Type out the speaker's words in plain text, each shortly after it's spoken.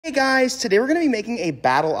Hey guys, today we're going to be making a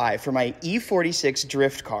battle eye for my E46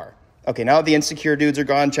 drift car. Okay, now that the insecure dudes are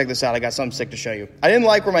gone, check this out. I got something sick to show you. I didn't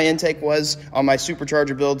like where my intake was on my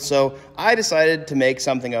supercharger build, so I decided to make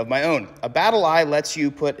something of my own. A battle eye lets you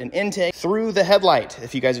put an intake through the headlight.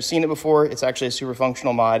 If you guys have seen it before, it's actually a super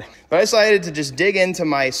functional mod. But I decided to just dig into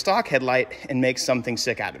my stock headlight and make something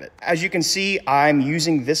sick out of it. As you can see, I'm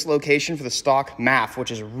using this location for the stock MAF, which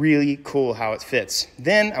is really cool how it fits.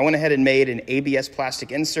 Then I went ahead and made an ABS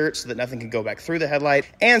plastic insert so that nothing could go back through the headlight,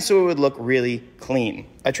 and so it would look really clean.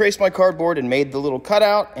 I traced my cardboard and made the little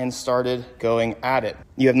cutout and started going at it.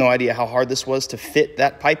 You have no idea how hard this was to fit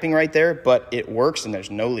that piping right there, but it works and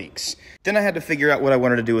there's no leaks. Then I had to figure out what I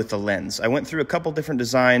wanted to do with the lens. I went through a couple different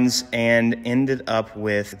designs and ended up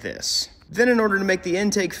with this. Then in order to make the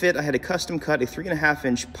intake fit, I had to custom cut a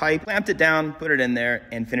 3.5-inch pipe, clamped it down, put it in there,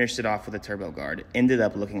 and finished it off with a turbo guard. It ended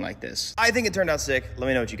up looking like this. I think it turned out sick. Let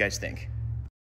me know what you guys think.